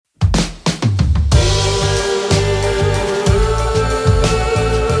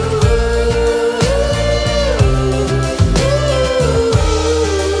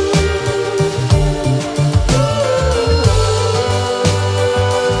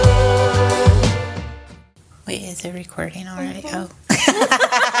recording already. Mm-hmm. Oh.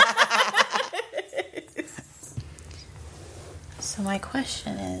 So my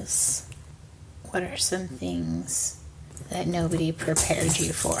question is, what are some things that nobody prepared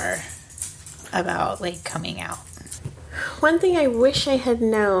you for about, like, coming out? One thing I wish I had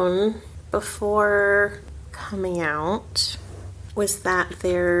known before coming out was that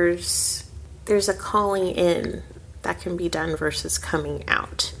there's a calling in that can be done versus coming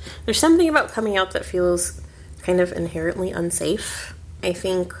out. There's something about coming out that feels kind of inherently unsafe. I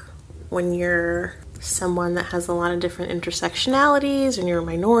think when you're someone that has a lot of different intersectionalities and you're a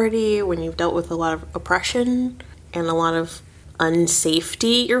minority, when you've dealt with a lot of oppression and a lot of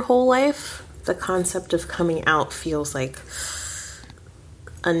unsafety your whole life, the concept of coming out feels like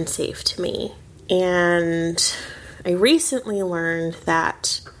unsafe to me. And I recently learned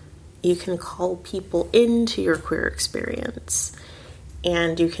that you can call people into your queer experience,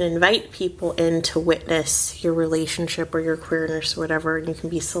 and you can invite people in to witness your relationship or your queerness or whatever, and you can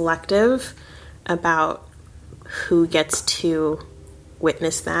be selective about who gets to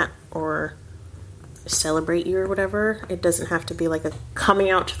witness that or celebrate you or whatever. It doesn't have to be like a coming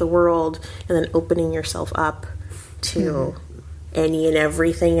out to the world and then opening yourself up to any and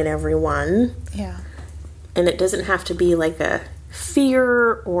everything and everyone. Yeah. And it doesn't have to be like a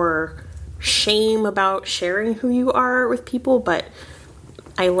fear or shame about sharing who you are with people, but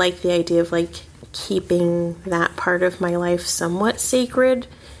I like the idea of like keeping that part of my life somewhat sacred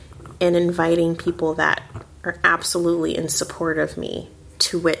and inviting people that are absolutely in support of me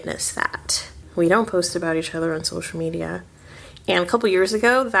to witness that. We don't post about each other on social media. And a couple years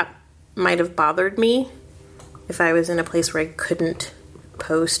ago, that might have bothered me if I was in a place where I couldn't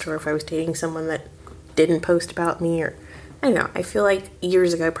post, or if I was dating someone that didn't post about me, or I don't know. I feel like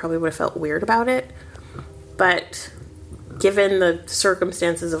years ago I probably would have felt weird about it. But given the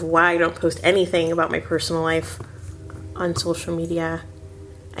circumstances of why I don't post anything about my personal life on social media,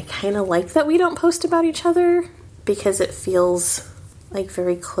 I kind of like that we don't post about each other, because it feels like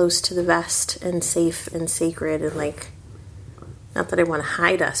very close to the vest and safe and sacred, and like, not that I want to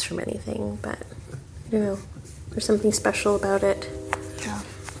hide us from anything, but I don't know, there's something special about it. Yeah.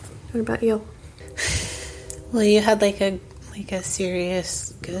 What about you? Well, you had like a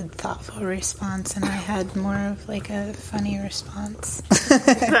serious, good, thoughtful response, and I had more of like a funny response.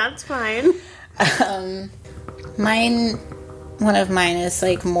 That's fine. One of mine is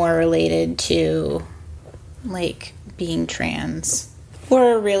like more related to like being trans,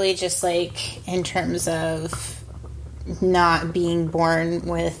 or really just like in terms of not being born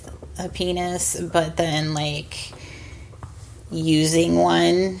with a penis, but then like using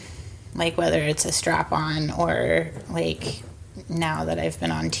one, like whether it's a strap-on or like now that I've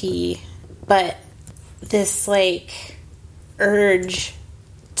been on T. But this like urge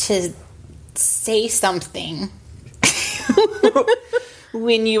to say something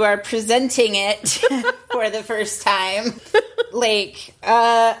when you are presenting it for the first time. Like,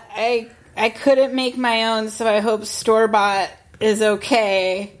 I couldn't make my own, so I hope store-bought is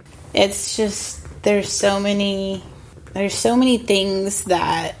okay. It's just, there's so many things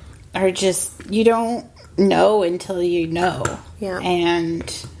that are just, you don't know until you know. Yeah.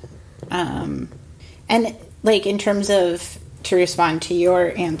 And like in terms of, to respond to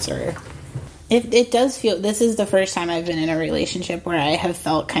your answer, it does feel, this is the first time I've been in a relationship where I have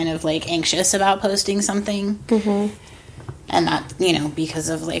felt kind of like anxious about posting something. Mm-hmm. And that, you know, because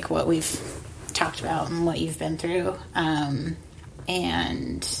of like what we've talked about and what you've been through. And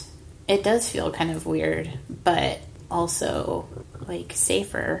it does feel kind of weird, but also like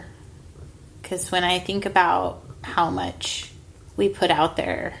safer. Because when I think about how much we put out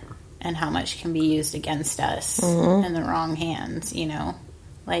there and how much can be used against us in the wrong hands, you know,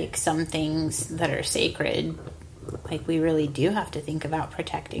 like some things that are sacred, like we really do have to think about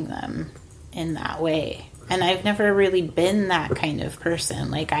protecting them in that way. And I've never really been that kind of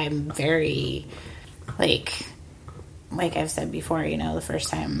person. Like I'm very, like I've said before, you know, the first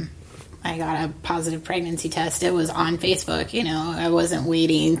time I got a positive pregnancy test, it was on Facebook, you know, I wasn't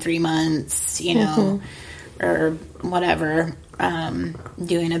waiting 3 months, you know, or whatever,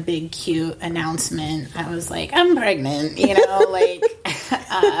 doing a big cute announcement. I was like, I'm pregnant, you know, like,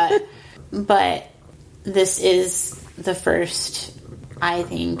 but this is the first, I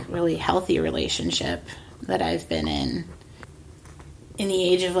think, really healthy relationship that I've been in the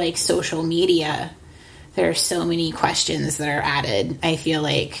age of like social media. There are so many questions that are added, I feel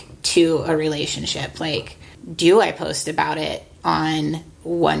like, to a relationship. Like, do I post about it on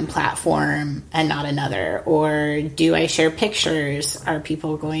one platform and not another? Or do I share pictures? Are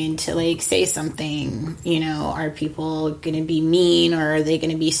people going to like say something? You know, are people going to be mean, or are they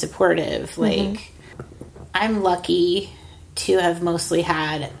going to be supportive? Like, I'm lucky to have mostly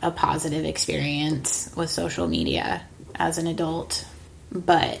had a positive experience with social media as an adult.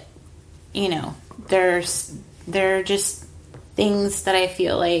 But, you know, there are just things that I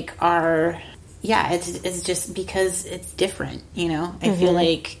feel like are, it's just because it's different, you know? I feel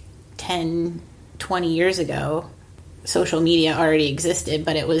like 10, 20 years ago, social media already existed,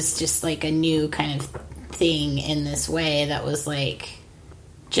 but it was just like a new kind of thing in this way that was like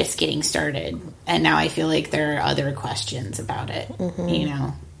just getting started. And now I feel like there are other questions about it, you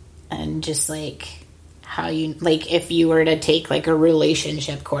know? And just like how you, like if you were to take like a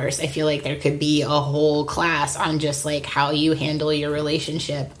relationship course, I feel like there could be a whole class on just like how you handle your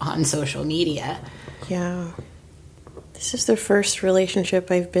relationship on social media. Yeah. This is the first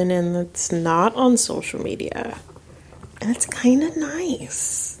relationship I've been in that's not on social media. And it's kind of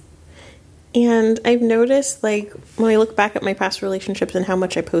nice. And I've noticed, like, when I look back at my past relationships and how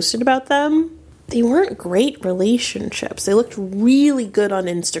much I posted about them, they weren't great relationships. They looked really good on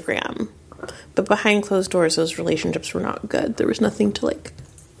Instagram. But behind closed doors, those relationships were not good. There was nothing to, like,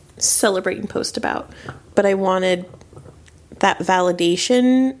 celebrate and post about. But I wanted that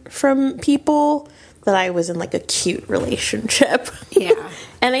validation from people that I was in, like, a cute relationship. Yeah.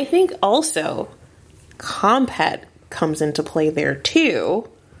 And I think also compet comes into play there too,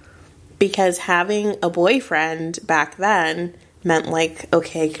 because having a boyfriend back then meant like,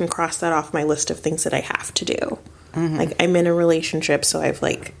 okay, I can cross that off my list of things that I have to do. Like, I'm in a relationship, so I've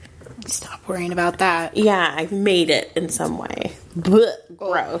like, stop worrying about that. Yeah, I've made it in some way. Blech,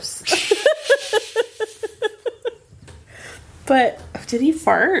 gross. But did he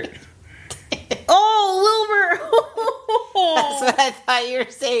fart? Oh, Wilbur! That's what I thought you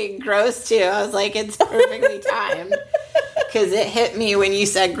were saying. Gross too. I was like, it's perfectly timed because it hit me when you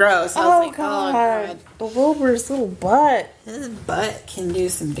said gross. I was like, God. Oh god, Wilbur's little butt. His butt can do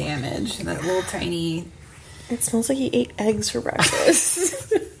some damage. That little tiny. It smells like he ate eggs for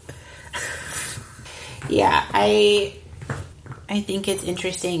breakfast. Yeah, I think it's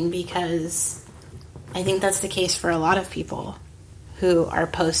interesting because I think that's the case for a lot of people who are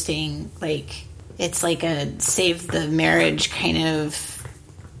posting, like, it's like a save the marriage kind of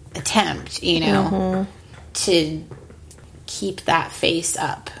attempt, you know, to keep that face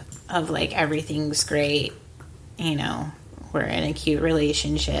up of, like, everything's great, you know, we're in a cute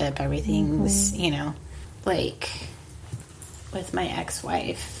relationship, everything's, you know, like, with my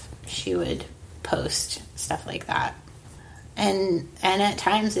ex-wife, she would post stuff like that. And at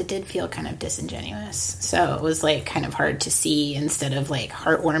times it did feel kind of disingenuous. So it was like kind of hard to see instead of like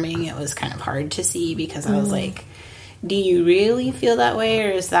heartwarming. It was kind of hard to see because I was like, do you really feel that way?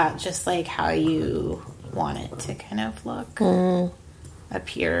 Or is that just like how you want it to kind of look,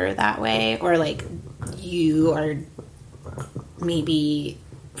 appear that way? Or like you are maybe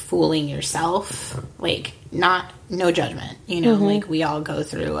fooling yourself, like no judgment, you know, like we all go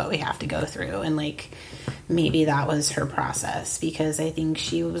through what we have to go through. And like, maybe that was her process because I think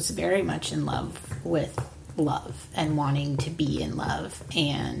she was very much in love with love and wanting to be in love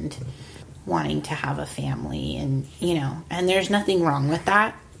and wanting to have a family and, you know, and there's nothing wrong with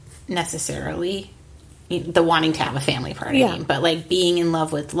that necessarily, the wanting to have a family part, I mean, but like being in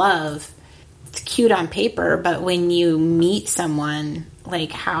love with love, it's cute on paper, but when you meet someone,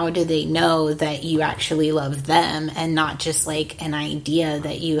 like, how do they know that you actually love them and not just like an idea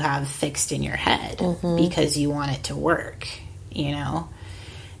that you have fixed in your head because you want it to work, you know?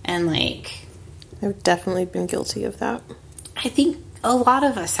 And like, I've definitely been guilty of that. I think a lot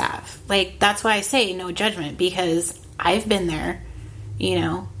of us have. Like, that's why I say no judgment, because I've been there, you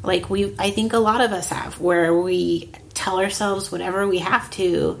know? Like, I think a lot of us have, where we tell ourselves whatever we have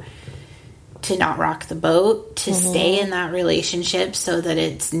to not rock the boat, to stay in that relationship so that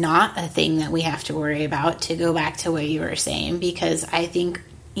it's not a thing that we have to worry about, to go back to what you were saying. Because I think,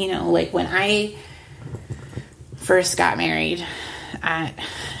 you know, like when I first got married at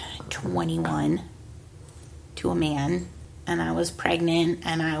 21 to a man and I was pregnant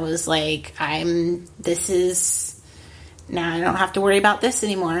and I was like, now I don't have to worry about this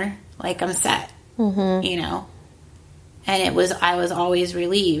anymore. Like, I'm set, you know? And I was always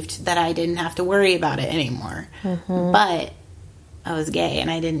relieved that I didn't have to worry about it anymore. But I was gay and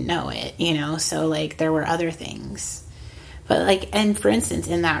I didn't know it, you know? So, like, there were other things. But, like, and for instance,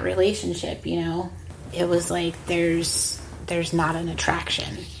 in that relationship, you know, it was like there's not an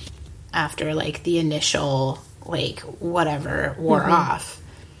attraction after, like, the initial, like, whatever wore off.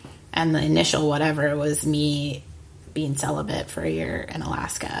 And the initial whatever was me being celibate for a year in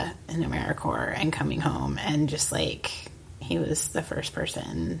Alaska in AmeriCorps and coming home and just, like, he was the first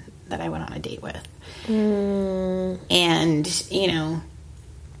person that I went on a date with. And, you know,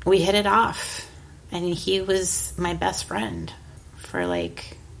 we hit it off. And he was my best friend for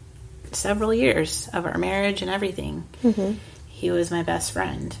like several years of our marriage and everything. Mm-hmm. He was my best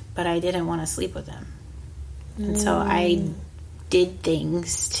friend, but I didn't want to sleep with him. And so I did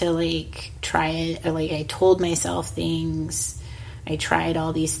things to like try it, or like I told myself things. I tried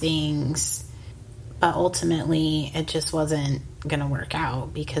all these things, but ultimately it just wasn't going to work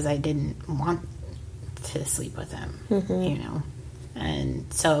out because I didn't want to sleep with him, you know?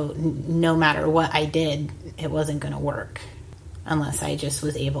 And so no matter what I did, it wasn't going to work unless I just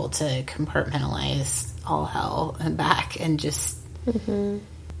was able to compartmentalize all hell and back and just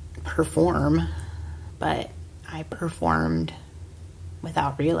perform. But I performed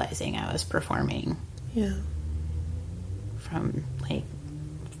without realizing I was performing. Yeah. From like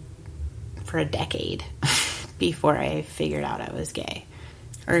for a decade before I figured out I was gay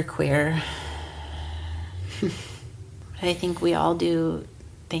or queer. I think we all do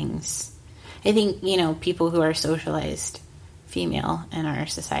things. I think, you know, people who are socialized female in our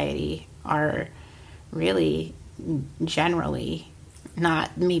society are really generally,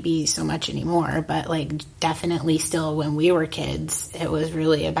 not maybe so much anymore, but like definitely still when we were kids, it was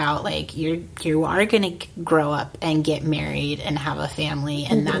really about like you are going to grow up and get married and have a family,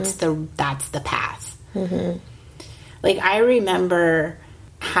 and that's the path. Like I remember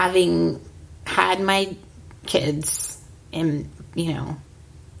having had my kids and, you know,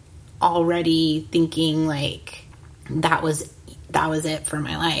 already thinking like that was it for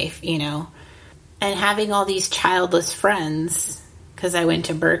my life, you know, and having all these childless friends. Because I went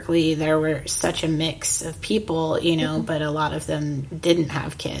to Berkeley, there were such a mix of people, you know, but a lot of them didn't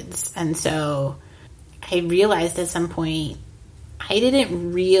have kids. And so I realized at some point, I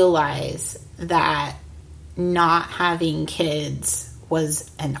didn't realize that not having kids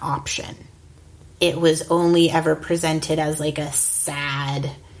was an option. It was only ever presented as like a sad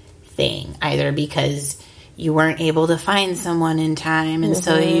thing, either because you weren't able to find someone in time, and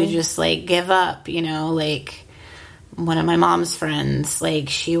so you just like give up, you know, like one of my mom's friends, like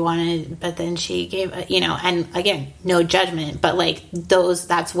she wanted, but then she gave, you know, and again, no judgment, but like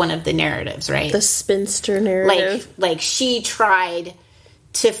that's one of the narratives, right? The spinster narrative. Like she tried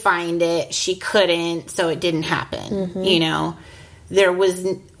to find it, she couldn't, so it didn't happen, you know? There was,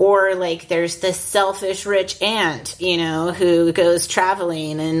 or like there's this selfish rich aunt, you know, who goes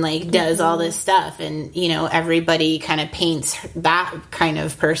traveling and like does all this stuff, and you know, everybody kind of paints that kind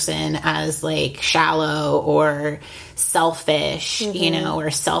of person as like shallow or selfish, you know,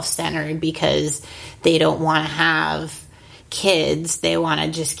 or self-centered because they don't want to have kids, they want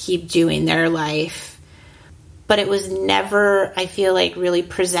to just keep doing their life. But it was never, I feel like, really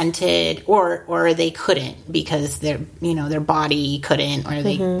presented, or they couldn't because their body couldn't, or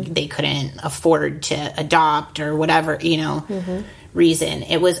they couldn't afford to adopt or whatever, you know, reason.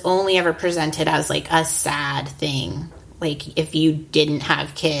 It was only ever presented as like a sad thing. Like if you didn't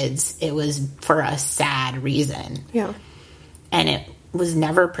have kids, it was for a sad reason. Yeah. And it was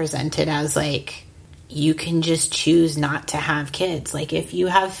never presented as like, you can just choose not to have kids. Like if you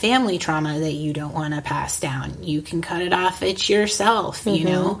have family trauma that you don't want to pass down, you can cut it off. It's yourself, you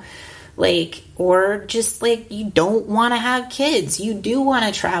know, like, or just like you don't want to have kids. You do want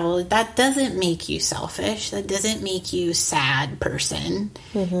to travel. That doesn't make you selfish. That doesn't make you a sad person.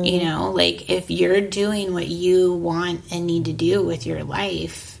 You know, like if you're doing what you want and need to do with your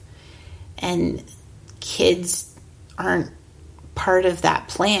life, and kids aren't part of that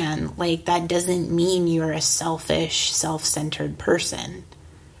plan, like that doesn't mean you're a selfish, self-centered person.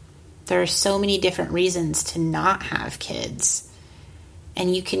 There are so many different reasons to not have kids,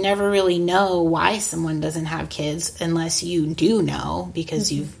 and you can never really know why someone doesn't have kids unless you do know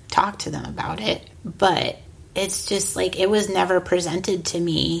because you've talked to them about it. But it's just like it was never presented to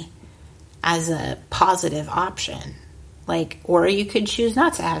me as a positive option. Like, or you could choose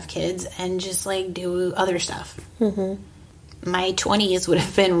not to have kids and just like do other stuff. My 20s would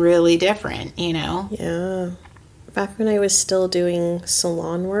have been really different, you know? Yeah. Back when I was still doing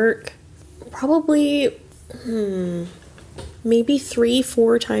salon work, probably, maybe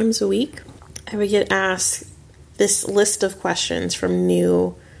 3-4 times a week, I would get asked this list of questions from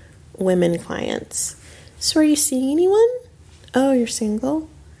new women clients. So are you seeing anyone? Oh, you're single?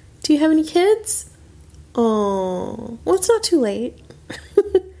 Do you have any kids? Oh, well, it's not too late.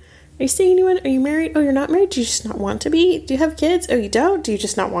 Are you seeing anyone? Are you married? Oh, you're not married? Do you just not want to be? Do you have kids? Oh, you don't? Do you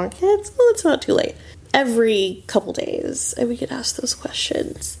just not want kids? Well, it's not too late. Every couple days, I would get asked those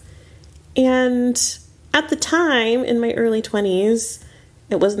questions. And at the time, in my early 20s,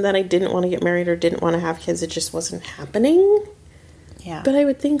 it wasn't that I didn't want to get married or didn't want to have kids. It just wasn't happening. Yeah. But I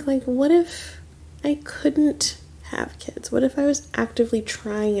would think, like, what if I couldn't have kids? What if I was actively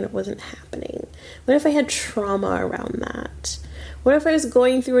trying and it wasn't happening? What if I had trauma around that? What if I was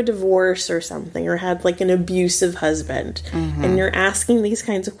going through a divorce or something, or had like an abusive husband? And you're asking these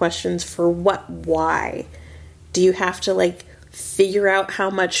kinds of questions for what? Why? Do you have to like figure out how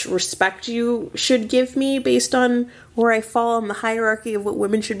much respect you should give me based on where I fall on the hierarchy of what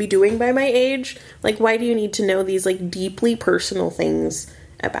women should be doing by my age? Like, why do you need to know these like deeply personal things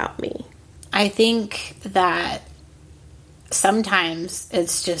about me? I think that sometimes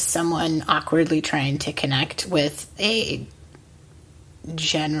it's just someone awkwardly trying to connect with a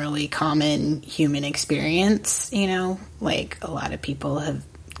generally common human experience, you know? Like, a lot of people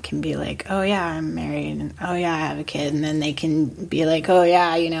can be like, oh yeah, I'm married, and oh yeah, I have a kid, and then they can be like, oh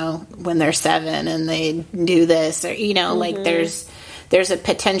yeah, you know, when they're 7 and they do this, or, you know, like there's a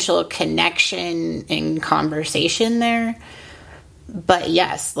potential connection in conversation there. But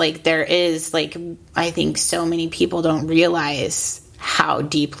yes, like there is, like, I think so many people don't realize how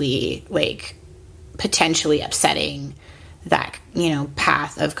deeply, like, potentially upsetting that, you know,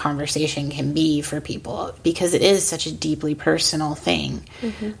 path of conversation can be for people, because it is such a deeply personal thing.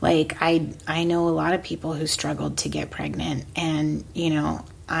 Like, I know a lot of people who struggled to get pregnant, and, you know,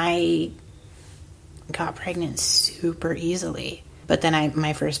 I got pregnant super easily, but then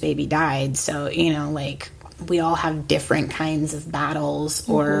my first baby died. So, you know, like, we all have different kinds of battles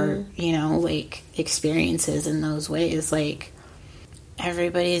or, you know, like, experiences in those ways. Like,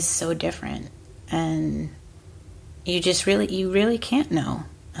 everybody's so different, and you really can't know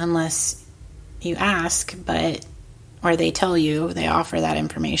unless you ask, or they tell you, they offer that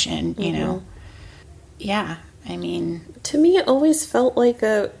information, you know? Yeah. I mean, to me, it always felt like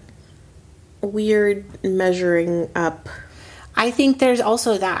a weird measuring up. I think there's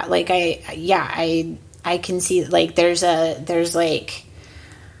also that, like, I can see, like, there's like,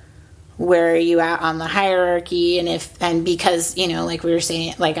 where are you at on the hierarchy? And because, you know, like we were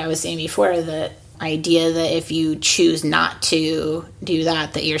saying, like I was saying before, the idea that if you choose not to do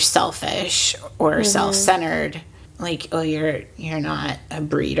that you're selfish or self-centered, like, oh, you're not a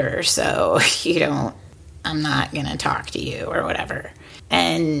breeder, so I'm not gonna talk to you or whatever.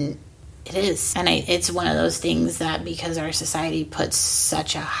 And it is, and it's one of those things that, because our society puts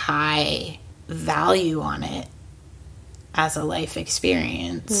such a high value on it as a life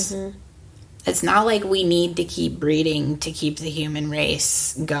experience, it's not like we need to keep breeding to keep the human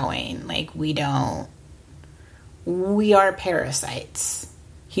race going. Like, we are parasites.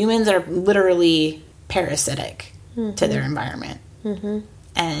 Humans are literally parasitic to their environment.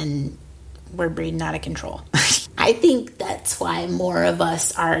 And we're breeding out of control. I think that's why more of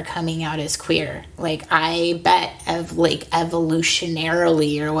us are coming out as queer. Like, I bet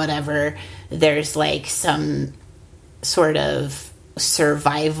evolutionarily or whatever, there's like some sort of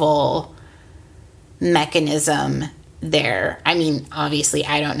survival mechanism there. I mean, obviously,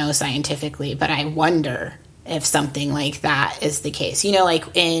 I don't know scientifically, but I wonder if something like that is the case. You know, like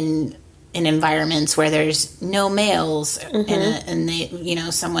in environments where there's no males and they, you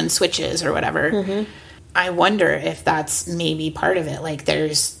know, someone switches or whatever. I wonder if that's maybe part of it. Like,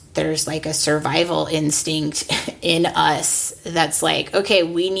 there's like a survival instinct in us that's like, okay,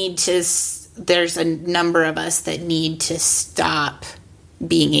 there's a number of us that need to stop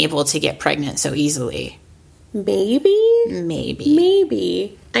being able to get pregnant so easily. Maybe.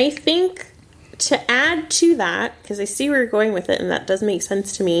 I think, to add to that, because I see where you're going with it, and that does make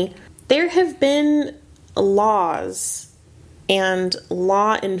sense to me, there have been laws and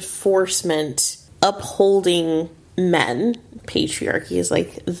law enforcement upholding men. Patriarchy is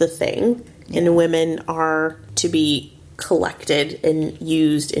like the thing, and women are to be collected and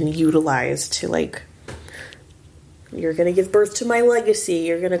used and utilized to, like, you're going to give birth to my legacy,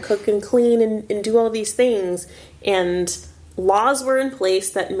 you're going to cook and clean and do all these things. And laws were in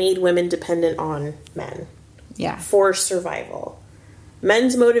place that made women dependent on men for survival.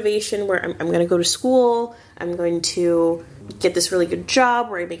 Men's motivation where I'm going to go to school, I'm going to get this really good job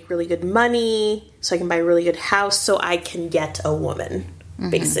where I make really good money so I can buy a really good house so I can get a woman.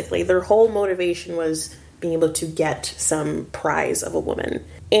 Basically, their whole motivation was being able to get some prize of a woman.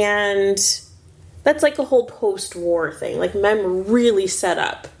 And that's like a whole post-war thing. Like, men were really set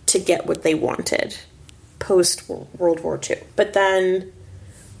up to get what they wanted post-World War II. But then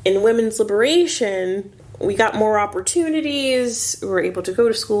in women's liberation, we got more opportunities. We were able to go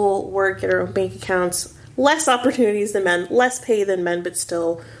to school, work, get our own bank accounts. Less opportunities than men, less pay than men, but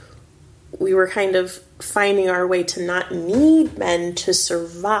still we were kind of finding our way to not need men to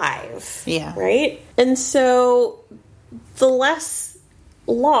survive. Yeah. Right? And so the less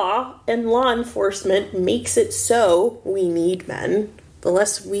law and law enforcement makes it so we need men, the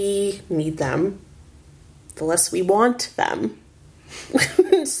less we need them, the less we want them.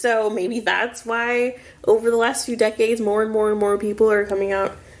 So maybe that's why over the last few decades, more and more and more people are coming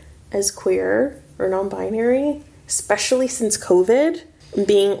out as queer or non-binary, especially since COVID,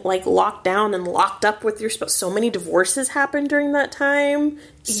 being like locked down and locked up with your spouse. So many divorces happened during that time.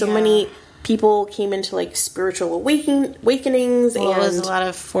 So many people came into like spiritual awakenings. Well, and it was a lot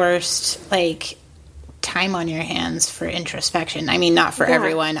of forced like time on your hands for introspection. I mean, not for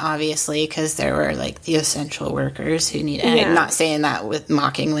everyone, obviously, because there were like the essential workers who need, and I'm not saying that with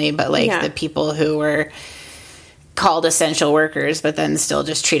mockingly, but like the people who were called essential workers, but then still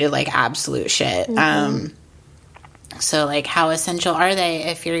just treated like absolute shit. So like, how essential are they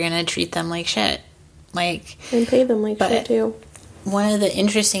if you're going to treat them like shit? Like, and pay them like shit too. One of the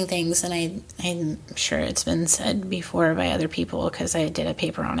interesting things, and I'm sure it's been said before by other people because I did a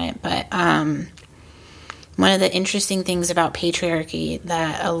paper on it, but one of the interesting things about patriarchy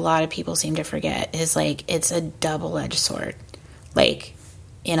that a lot of people seem to forget is like it's a double-edged sword, like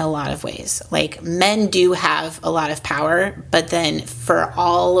in a lot of ways. Like men do have a lot of power, but then for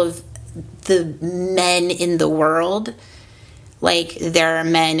all of the men in the world, like there are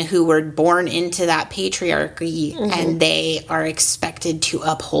men who were born into that patriarchy and they are expected to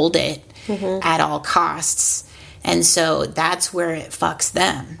uphold it at all costs. And so that's where it fucks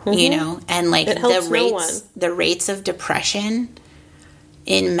them, you know? And like the rates of depression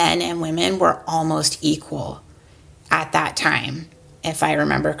in men and women were almost equal at that time, if I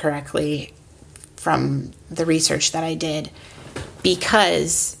remember correctly from the research that I did,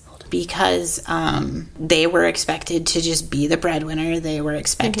 because they were expected to just be the breadwinner. They were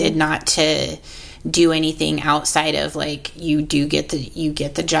expected not to do anything outside of like you get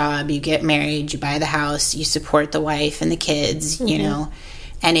the job, you get married, you buy the house, you support the wife and the kids, you know.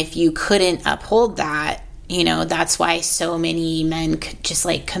 And if you couldn't uphold that, you know, that's why so many men could just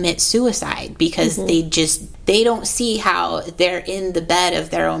like commit suicide, because they don't see how they're in the bed of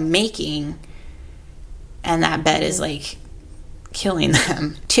their own making, and that bed is like killing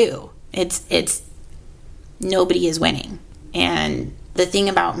them too. It's nobody is winning. And the thing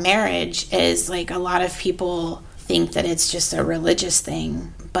about marriage is like a lot of people think that it's just a religious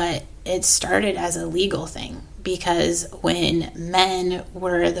thing, but it started as a legal thing, because when men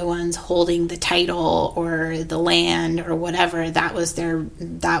were the ones holding the title or the land or whatever, that was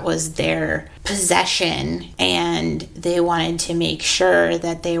their possession, and they wanted to make sure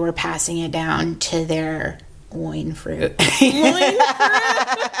that they were passing it down to their loin fruit.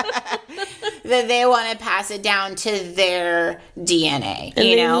 That they want to pass it down to their DNA. And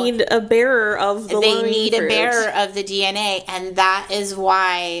they need a bearer of the They need a bearer of the DNA. And that is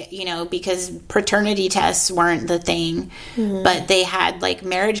why, you know, because paternity tests weren't the thing, but they had like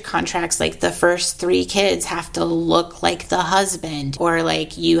marriage contracts, like the first 3 kids have to look like the husband, or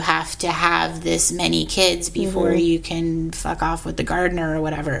like you have to have this many kids before you can fuck off with the gardener or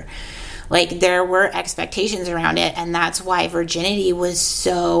whatever. Like, there were expectations around it, and that's why virginity was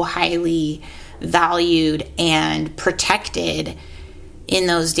so highly valued and protected in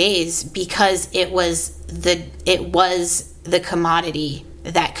those days, because it was the commodity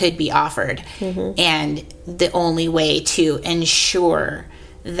that could be offered, and the only way to ensure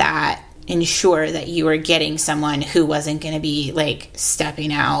that you were getting someone who wasn't going to be like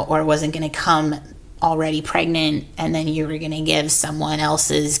stepping out or wasn't going to come already pregnant, and then you were going to give someone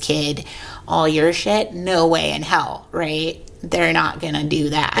else's kid all your shit. No way in hell, right? They're not going to do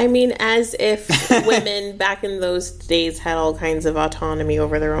that. I mean, as if women back in those days had all kinds of autonomy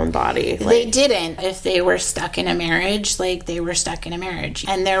over their own body. Like, they didn't. If they were stuck in a marriage, like, they were stuck in a marriage.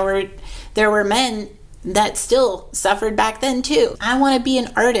 And there were men that still suffered back then too. I want to be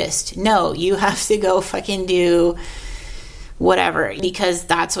an artist. No, you have to go fucking do whatever, because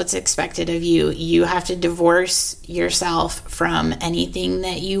that's what's expected of you. You have to divorce yourself from anything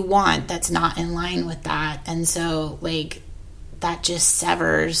that you want that's not in line with that. And so, like, that just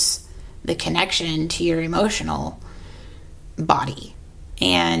severs the connection to your emotional body.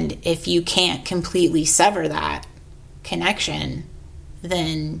 And if you can't completely sever that connection,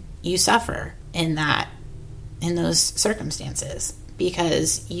 then you suffer in those circumstances.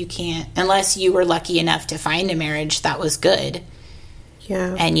 Because you can't, unless you were lucky enough to find a marriage that was good,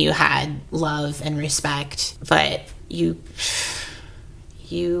 and you had love and respect, but you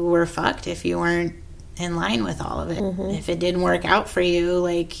were fucked if you weren't in line with all of it. If it didn't work out for you,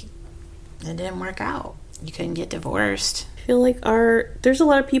 like, it didn't work out. You couldn't get divorced. I feel like there's a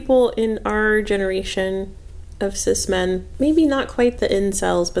lot of people in our generation of cis men, maybe not quite the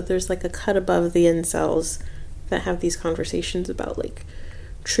incels, but there's like a cut above the incels, that have these conversations about like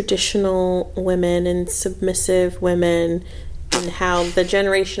traditional women and submissive women, and how the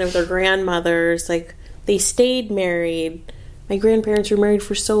generation of their grandmothers, like, they stayed married. My grandparents were married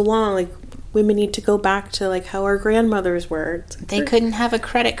for so long. Like, women need to go back to, like, how our grandmothers were. They couldn't have a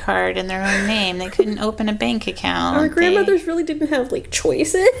credit card in their own name. They couldn't open a bank account. Our grandmothers really didn't have, like,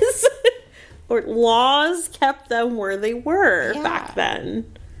 choices. Or laws kept them where they were back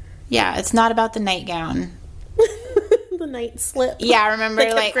then. Yeah, it's not about the nightgown. The night slip. Yeah, I remember,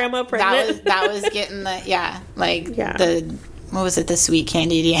 like, grandma pregnant. that was getting the, the, what was it, the Sweet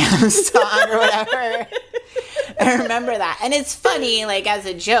Candied Yams song or whatever. I remember that. And it's funny, like, as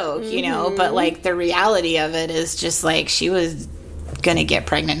a joke, you know, but, like, the reality of it is just, like, she was gonna get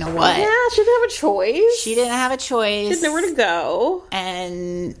pregnant no what. Yeah, she didn't have a choice. She didn't have a choice. She had nowhere to go.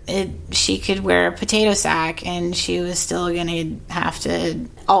 And she could wear a potato sack, and she was still gonna have to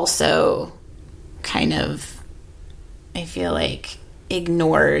also kind of, I feel like,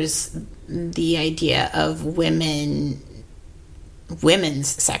 ignores the idea of women's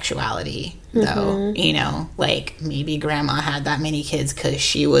sexuality, though. You know, like, maybe grandma had that many kids because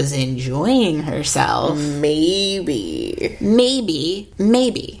she was enjoying herself. Maybe.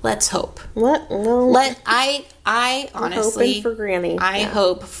 Let's hope. I honestly, for Granny. I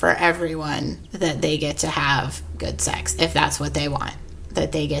hope for everyone that they get to have good sex, if that's what they want.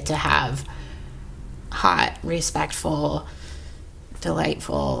 That they get to have hot, respectful,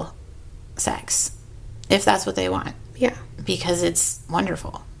 delightful sex, if that's what they want. Yeah. Because it's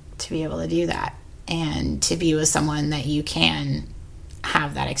wonderful to be able to do that and to be with someone that you can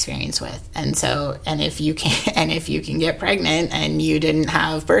have that experience with. And so, and if you can get pregnant and you didn't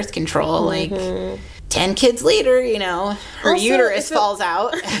have birth control, like 10 kids later, you know, her uterus falls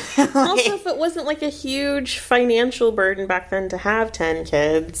out. Also, if it wasn't like a huge financial burden back then to have 10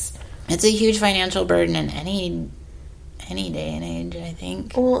 kids. It's a huge financial burden in any day and age, I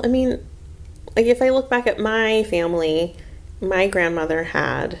think. Well, I mean, like, if I look back at my family, my grandmother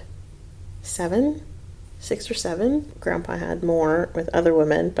had 6 or 7. Grandpa had more with other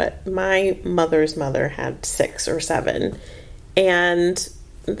women, but my mother's mother had 6 or 7. And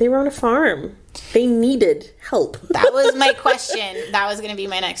they were on a farm. They needed help. That was my question. That was going to be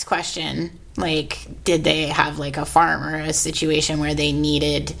my next question. Like, did they have, like, a farm or a situation where they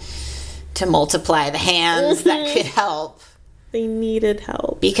needed to multiply the hands that could help? They needed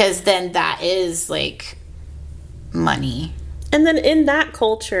help. Because then that is, like, money. And then in that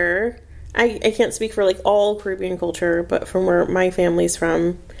culture, I can't speak for, like, all Caribbean culture, but from where my family's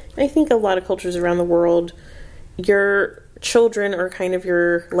from, I think a lot of cultures around the world, your children are kind of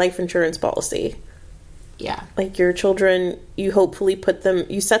your life insurance policy. Yeah. Like, your children, you hopefully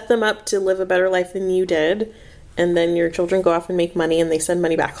you set them up to live a better life than you did, and then your children go off and make money and they send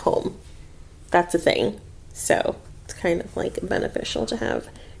money back home. That's a thing. So it's kind of, like, beneficial to have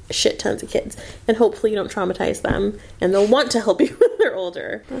shit tons of kids, and hopefully you don't traumatize them and they'll want to help you when they're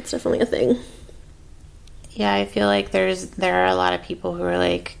older. That's definitely a thing. Yeah, I feel like there are a lot of people who are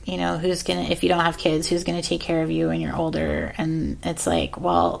like, you know, if you don't have kids, who's gonna take care of you when you're older? And it's like,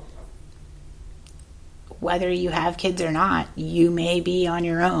 well, whether you have kids or not, you may be on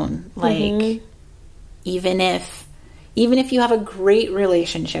your own. Like, even if you have a great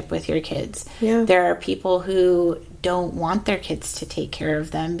relationship with your kids, there are people who don't want their kids to take care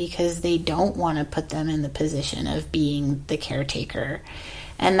of them because they don't want to put them in the position of being the caretaker.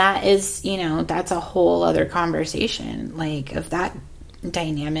 And that is, you know, that's a whole other conversation, like, of that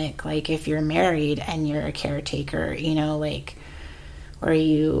dynamic. Like, if you're married and you're a caretaker, you know, like, or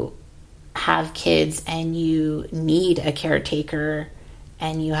you have kids and you need a caretaker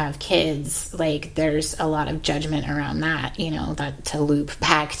and you have kids, like, there's a lot of judgment around that, you know, that to loop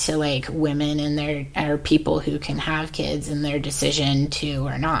back to, like, women and or people who can have kids and their decision to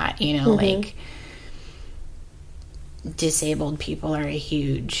or not, you know, like, disabled people are a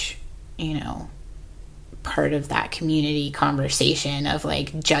huge, you know, part of that community conversation of,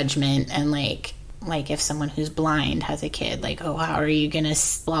 like, judgment and, like if someone who's blind has a kid, like, oh, how are you gonna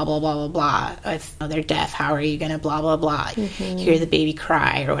blah blah blah blah blah, if they're deaf, how are you gonna blah blah blah, hear the baby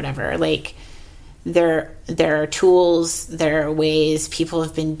cry or whatever. Like, there are tools, there are ways, people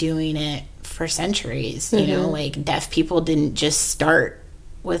have been doing it for centuries, you know, like, deaf people didn't just start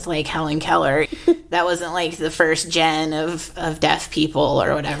with, like, Helen Keller. That wasn't, like, the first gen of deaf people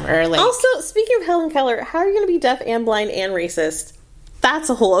or whatever. Like, also, speaking of Helen Keller, how are you going to be deaf and blind and racist?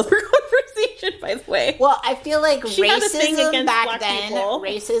 That's a whole other conversation, by the way. Well, I feel like racism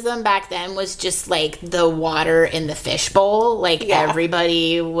back then was just, like, the water in the fishbowl. Like,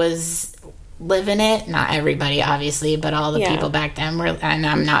 everybody was living it. Not everybody, obviously, but all the people back then were. And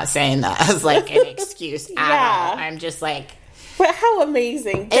I'm not saying that as, like, an excuse at all. I'm just like, but how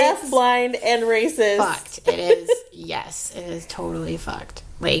amazing. Deaf, blind, and racist. Fucked. It is, yes, it is totally fucked.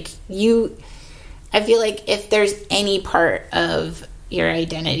 Like, I feel like if there's any part of your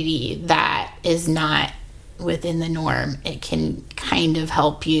identity that is not within the norm, it can kind of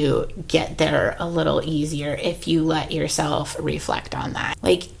help you get there a little easier if you let yourself reflect on that.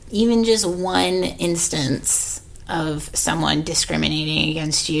 Like, even just one instance of someone discriminating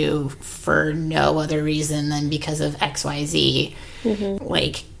against you for no other reason than because of XYZ,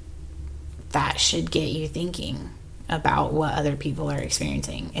 like, that should get you thinking about what other people are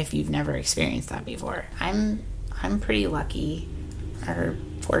experiencing if you've never experienced that before. I'm pretty lucky or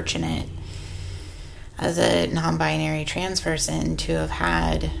fortunate as a non-binary trans person to have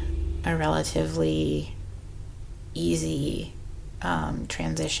had a relatively easy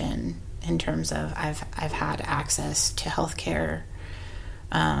transition in terms of I've had access to healthcare.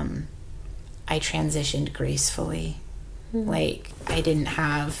 I transitioned gracefully. Like, I didn't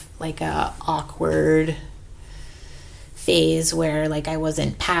have like a awkward phase where like I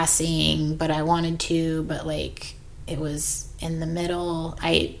wasn't passing but I wanted to, but like it was in the middle.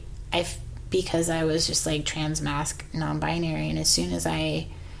 Because I was just like transmasc non-binary, and as soon as I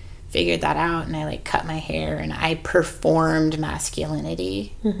figured that out and I like cut my hair and I performed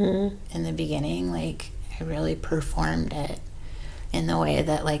masculinity in the beginning, like I really performed it in the way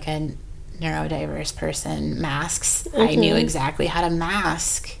that like a neurodiverse person masks. I knew exactly how to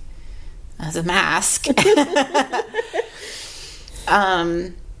mask as a mask.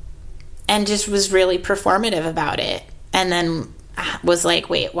 And just was really performative about it, and then was like,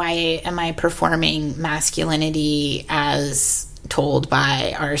 wait, why am I performing masculinity as told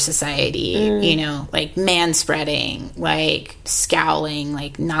by our society? You know, like manspreading, like scowling,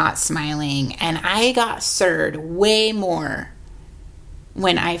 like not smiling. And I got sirred way more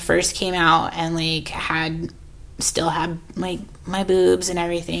when I first came out and like still had like my boobs and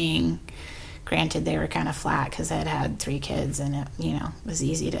everything. Granted, they were kind of flat because I had 3 kids and it, you know, was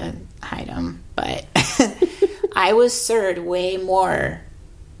easy to hide them. But I was sirred way more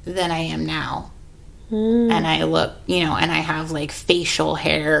than I am now. And I look, you know, and I have like facial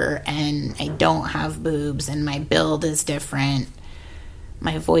hair and I don't have boobs and my build is different.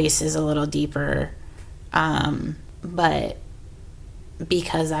 My voice is a little deeper. But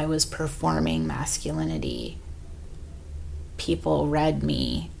because I was performing masculinity, people read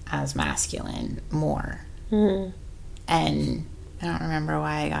me as masculine more. And I don't remember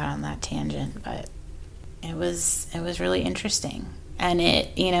why I got on that tangent, but it was really interesting. And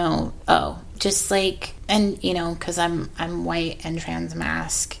it, you know, just like, and you know, because I'm white and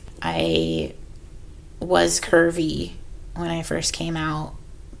transmasc, I was curvy when I first came out,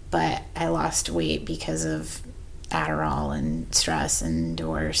 but I lost weight because of Adderall and stress and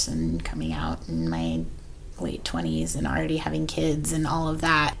divorce and coming out in my late 20s and already having kids and all of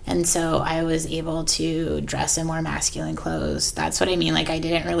that. And so I was able to dress in more masculine clothes. That's what I mean. Like, I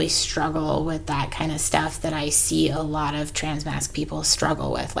didn't really struggle with that kind of stuff that I see a lot of transmasc people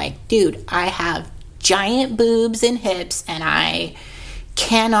struggle with. Like, dude, I have giant boobs and hips and I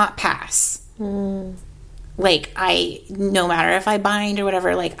cannot pass. Like, no matter if I bind or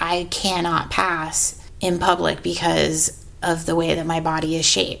whatever, like, I cannot pass in public because of the way that my body is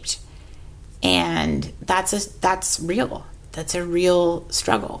shaped. And that's real. That's a real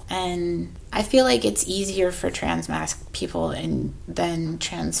struggle. And I feel like it's easier for transmasc people than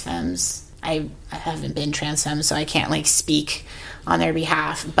trans femmes. I haven't been trans femme, so I can't like speak on their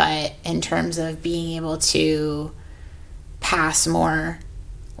behalf. But in terms of being able to pass more,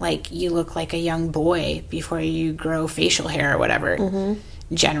 like you look like a young boy before you grow facial hair or whatever.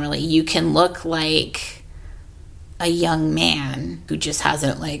 Generally, you can look like a young man who just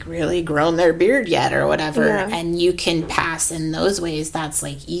hasn't like really grown their beard yet or whatever, and you can pass in those ways. That's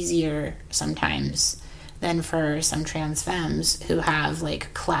like easier sometimes than for some trans femmes who have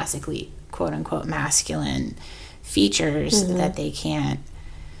like classically quote unquote masculine features that they can't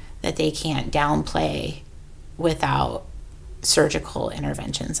downplay without surgical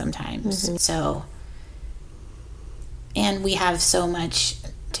intervention sometimes. So, and we have so much,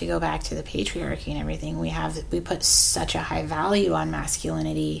 to go back to the patriarchy and everything, we put such a high value on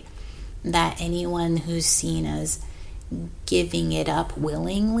masculinity that anyone who's seen as giving it up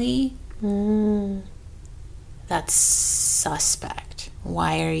willingly, that's suspect.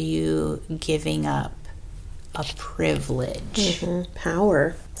 Why are you giving up a privilege?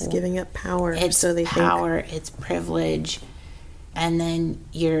 Power. It's giving up power. It's so they power, think. it's privilege. And then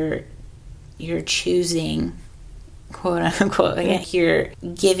you're choosing, quote unquote, you're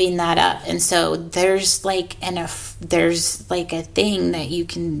giving that up. And so there's like a thing that you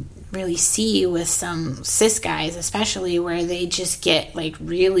can really see with some cis guys especially, where they just get like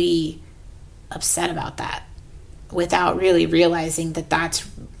really upset about that without really realizing that that's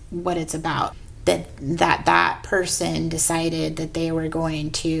what it's about. that person decided that they were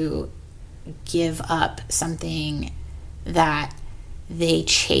going to give up something that they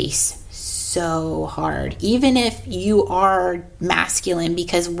chase so hard, even if you are masculine,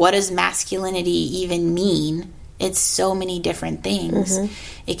 because what does masculinity even mean? It's so many different things.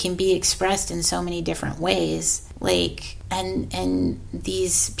 It can be expressed in so many different ways. Like, and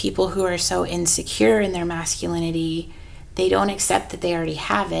these people who are so insecure in their masculinity, they don't accept that they already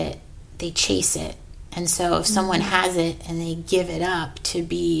have it. They chase it. And so if someone has it and they give it up to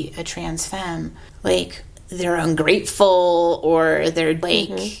be a trans femme, like, they're ungrateful, or they're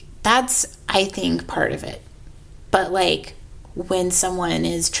like, that's, I think, part of it. But like, when someone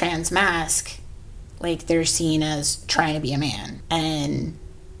is transmasc, like, they're seen as trying to be a man. And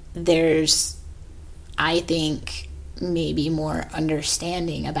there's, I think, maybe more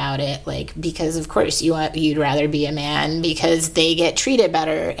understanding about it, like, because of course you'd rather be a man because they get treated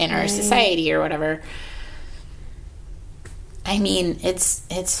better in our society or whatever. I mean, it's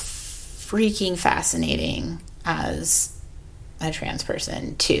freaking fascinating as a trans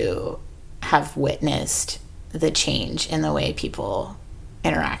person to have witnessed the change in the way people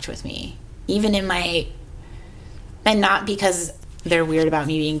interact with me, even in my, and not because they're weird about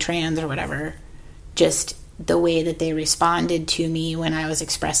me being trans or whatever, just the way that they responded to me when I was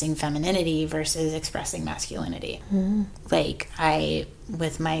expressing femininity versus expressing masculinity. Like,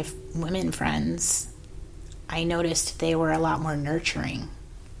 with my women friends, I noticed they were a lot more nurturing.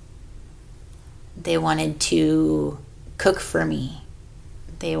 They wanted to cook for me.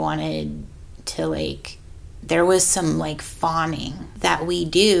 They wanted to, like, there was some, like, fawning that we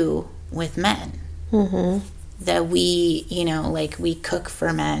do with men. That we, you know, like, we cook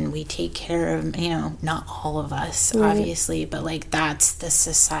for men, we take care of, you know, not all of us, obviously, but, like, that's the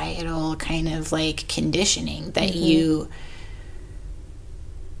societal kind of, like, conditioning that you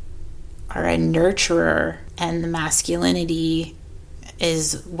are a nurturer and the masculinity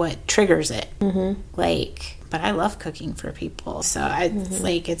is what triggers it. Like, but I love cooking for people. So it's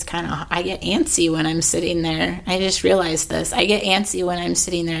like, it's kind of, I get antsy when I'm sitting there. I just realized this. I get antsy when I'm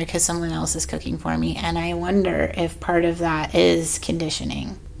sitting there because someone else is cooking for me. And I wonder if part of that is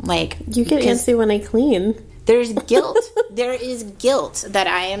conditioning. Like, you get antsy when I clean. There's guilt. There is guilt that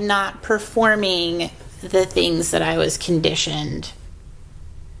I am not performing the things that I was conditioned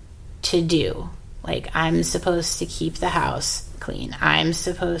to do. Like, I'm supposed to keep the house clean. I'm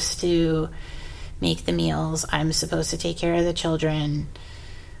supposed to make the meals. I'm supposed to take care of the children.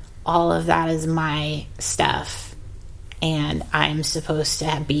 All of that is my stuff. And I'm supposed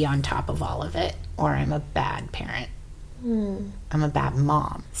to be on top of all of it, or I'm a bad parent. I'm a bad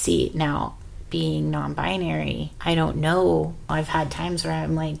mom. See, now, being non-binary, I don't know. I've had times where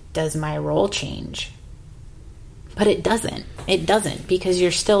I'm like, does my role change? But it doesn't. It doesn't, because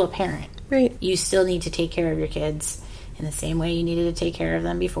you're still a parent. Right. You still need to take care of your kids in the same way you needed to take care of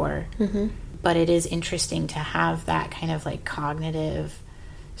them before. But it is interesting to have that kind of, like, cognitive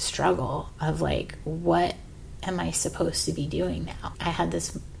struggle of, like, what am I supposed to be doing now? I had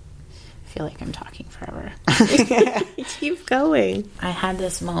this, I feel like I'm talking forever. Keep going. I had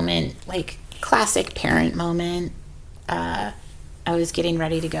this moment, like, classic parent moment. I was getting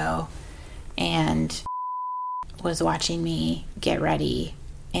ready to go and was watching me get ready,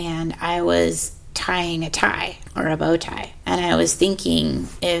 and I was tying a tie or a bow tie, and I was thinking,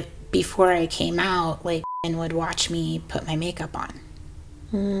 if before I came out, like, and would watch me put my makeup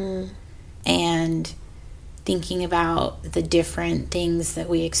on. And thinking about the different things that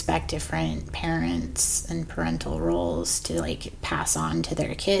we expect different parents and parental roles to, like, pass on to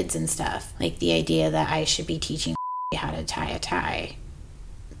their kids and stuff. Like, the idea that I should be teaching how to tie a tie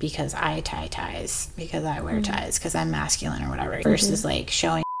because I tie ties, because I wear ties, because I'm masculine or whatever, versus, like,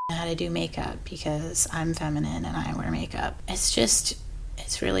 showing how to do makeup because I'm feminine and I wear makeup.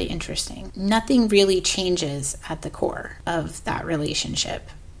 It's really interesting. Nothing really changes at the core of that relationship,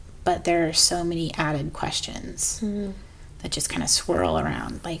 but there are so many added questions that just kind of swirl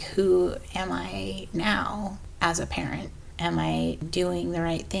around. Like, who am I now as a parent? Am I doing the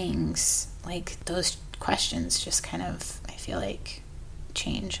right things? Like, those questions just kind of, I feel like,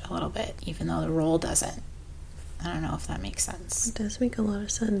 change a little bit, even though the role doesn't. I don't know if that makes sense. It does make a lot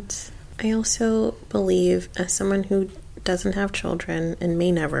of sense. I also believe, as someone who doesn't have children and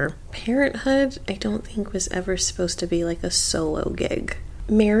may never, parenthood, I don't think, was ever supposed to be like a solo gig.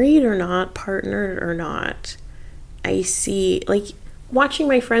 Married or not, partnered or not, I see, like, watching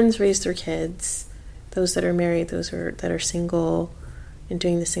my friends raise their kids, those that are married, those that are single and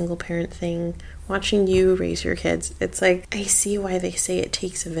doing the single parent thing, watching you raise your kids, it's like, I see why they say it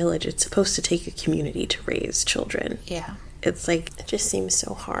takes a village. It's supposed to take a community to raise children. Yeah. It's like, it just seems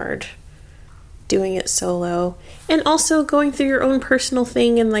so hard. doing it solo, and also going through your own personal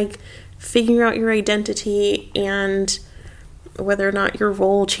thing and like figuring out your identity and whether or not your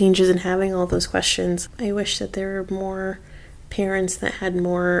role changes and having all those questions. I wish that there were more parents that had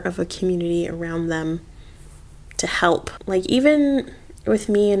more of a community around them to help. Like, even with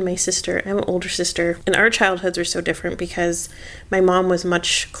me and my sister, I have an older sister, and our childhoods are so different because my mom was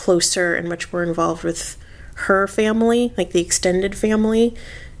much closer and much more involved with her family, like the extended family.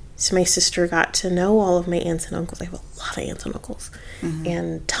 So my sister got to know all of my aunts and uncles. I have a lot of aunts and uncles,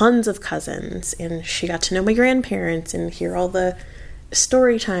 and tons of cousins, and she got to know my grandparents and hear all the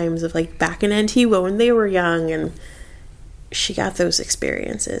story times of like back in Antigua when they were young, and she got those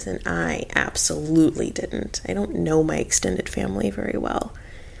experiences, and I absolutely didn't. I don't know my extended family very well.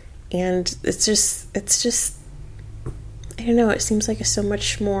 And it's just, I don't know, it seems like a so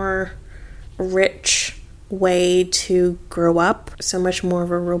much more rich way to grow up, so much more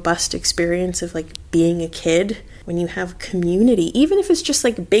of a robust experience of like being a kid when you have community, even if it's just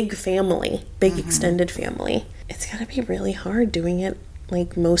like big family, big extended family. It's gotta be really hard doing it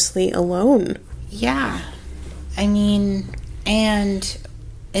like mostly alone. Yeah. I mean, and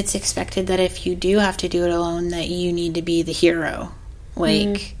it's expected that if you do have to do it alone, that you need to be the hero,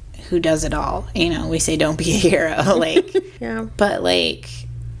 like, who does it all. You know, we say don't be a hero, like, yeah. But, like,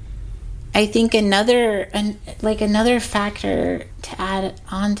 I think another factor to add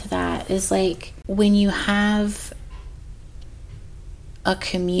on to that is, like, when you have a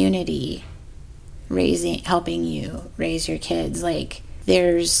community helping you raise your kids, like,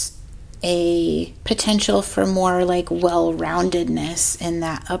 there's a potential for more like well-roundedness in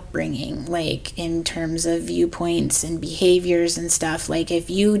that upbringing, like in terms of viewpoints and behaviors and stuff. Like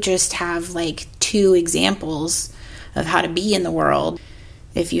if you just have like two examples of how to be in the world,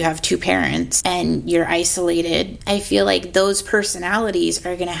 if you have two parents and you're isolated, I feel like those personalities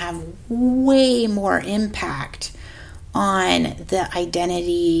are going to have way more impact on the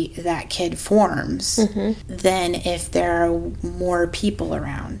identity that kid forms than if there are more people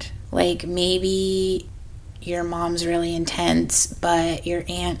around. Like, maybe your mom's really intense, but your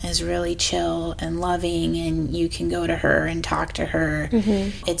aunt is really chill and loving, and you can go to her and talk to her.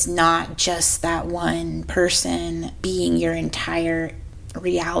 It's not just that one person being your entire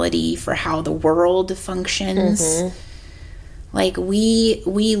reality for how the world functions. Like, we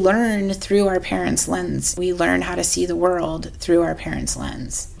learn through our parents' lens. We learn how to see the world through our parents'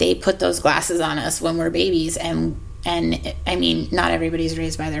 lens. They put those glasses on us when we're babies, and I mean, not everybody's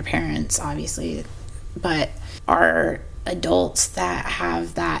raised by their parents, obviously, but our adults that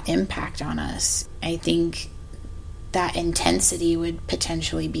have that impact on us, I think that intensity would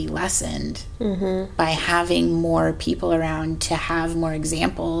potentially be lessened by having more people around to have more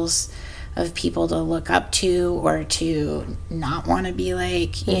examples of people to look up to or to not want to be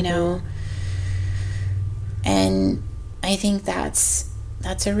like, you know. And I think that's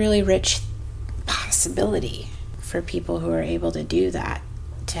a really rich possibility for people who are able to do that,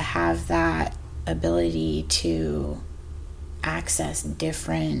 to have that ability to access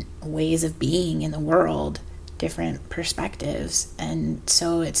different ways of being in the world, different perspectives. And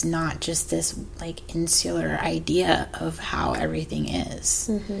so it's not just this like insular idea of how everything is.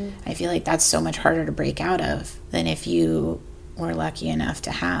 I feel like that's so much harder to break out of than if you were lucky enough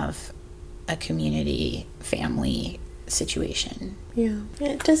to have a community family situation. Yeah,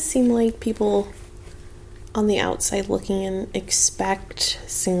 it does seem like people on the outside looking in expect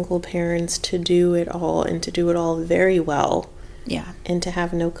single parents to do it all and to do it all very well. Yeah. And to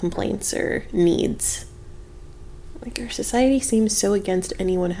have no complaints or needs. Like, our society seems so against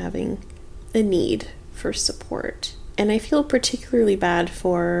anyone having a need for support. And I feel particularly bad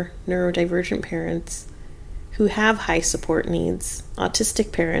for neurodivergent parents who have high support needs,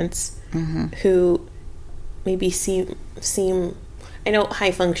 autistic parents who maybe seem I know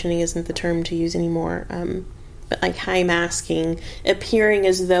high functioning isn't the term to use anymore, but like high masking, appearing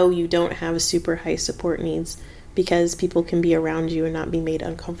as though you don't have super high support needs because people can be around you and not be made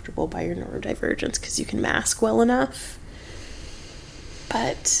uncomfortable by your neurodivergence because you can mask well enough.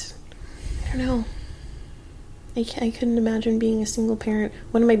 But I don't know. I couldn't imagine being a single parent.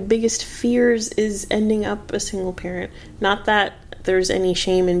 One of my biggest fears is ending up a single parent. Not that there's any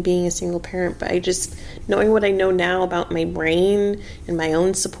shame in being a single parent, but I just, knowing what I know now about my brain and my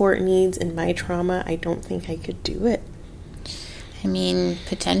own support needs and my trauma, I don't think I could do it. I mean,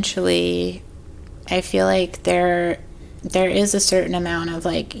 potentially, I feel like there is a certain amount of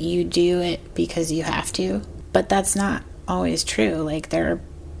like, you do it because you have to, but that's not always true. Like, there are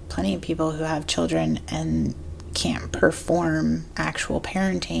plenty of people who have children and can't perform actual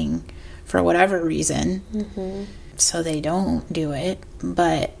parenting for whatever reason. So they don't do it.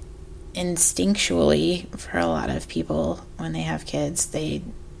 But instinctually, for a lot of people, when they have kids,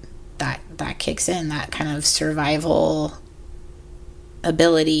 that kicks in, that kind of survival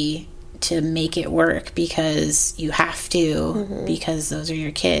ability to make it work because you have to, because those are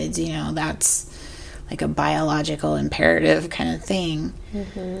your kids, that's like a biological imperative kind of thing.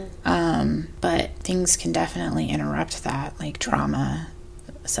 But things can definitely interrupt that, like trauma,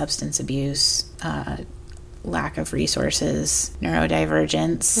 substance abuse, lack of resources,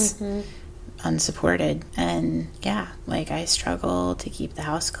 neurodivergence, unsupported. And I struggle to keep the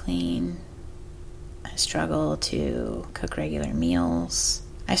house clean. I struggle to cook regular meals.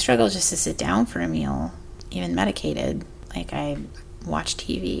 I struggle just to sit down for a meal, even medicated. Like, I watch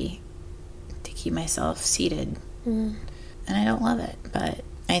TV to keep myself seated. And I don't love it, but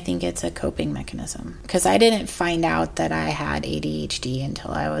I think it's a coping mechanism. Because I didn't find out that I had ADHD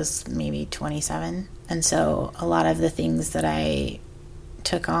until I was maybe 27. And so a lot of the things that I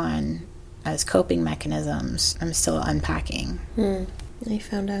took on as coping mechanisms, I'm still unpacking. I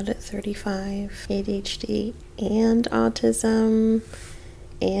found out at 35, ADHD and autism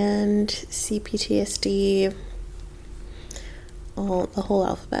and CPTSD, the whole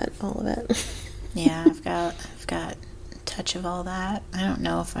alphabet, all of it. Yeah, I've got a touch of all that. I don't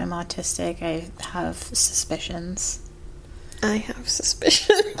know if I'm autistic. I have suspicions. I have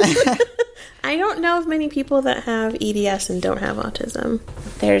suspicions. I don't know of many people that have EDS and don't have autism.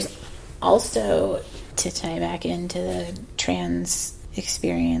 There's also, to tie back into the trans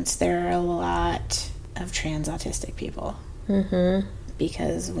experience, there are a lot of trans autistic people.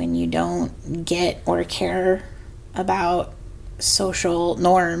 Because when you don't get or care about social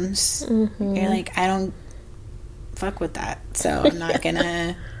norms, you're like, I don't fuck with that, so I'm not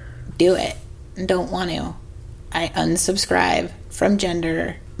gonna do it. Don't want to. I unsubscribe from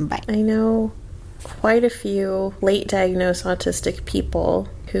gender. Bye. I know quite a few late diagnosed autistic people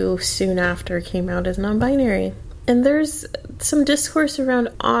who soon after came out as non-binary. And there's some discourse around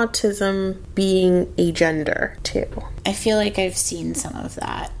autism being a gender, too. I feel like I've seen some of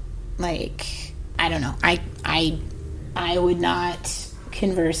that. Like, I don't know. I would not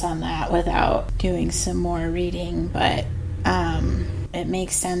converse on that without doing some more reading, but it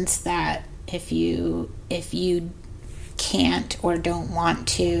makes sense that if you can't or don't want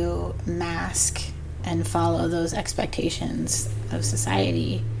to mask and follow those expectations of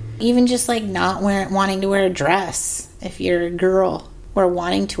society, even just like not wanting to wear a dress if you're a girl, or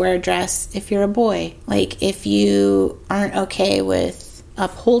wanting to wear a dress if you're a boy. Like, if you aren't okay with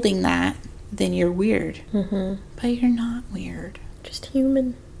upholding that, then you're weird. But you're not weird. Just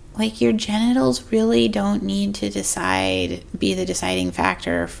human. Like, your genitals really don't need to be the deciding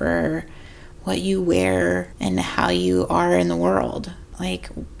factor for what you wear and how you are in the world. Like,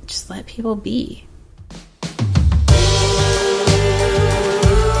 just let people be.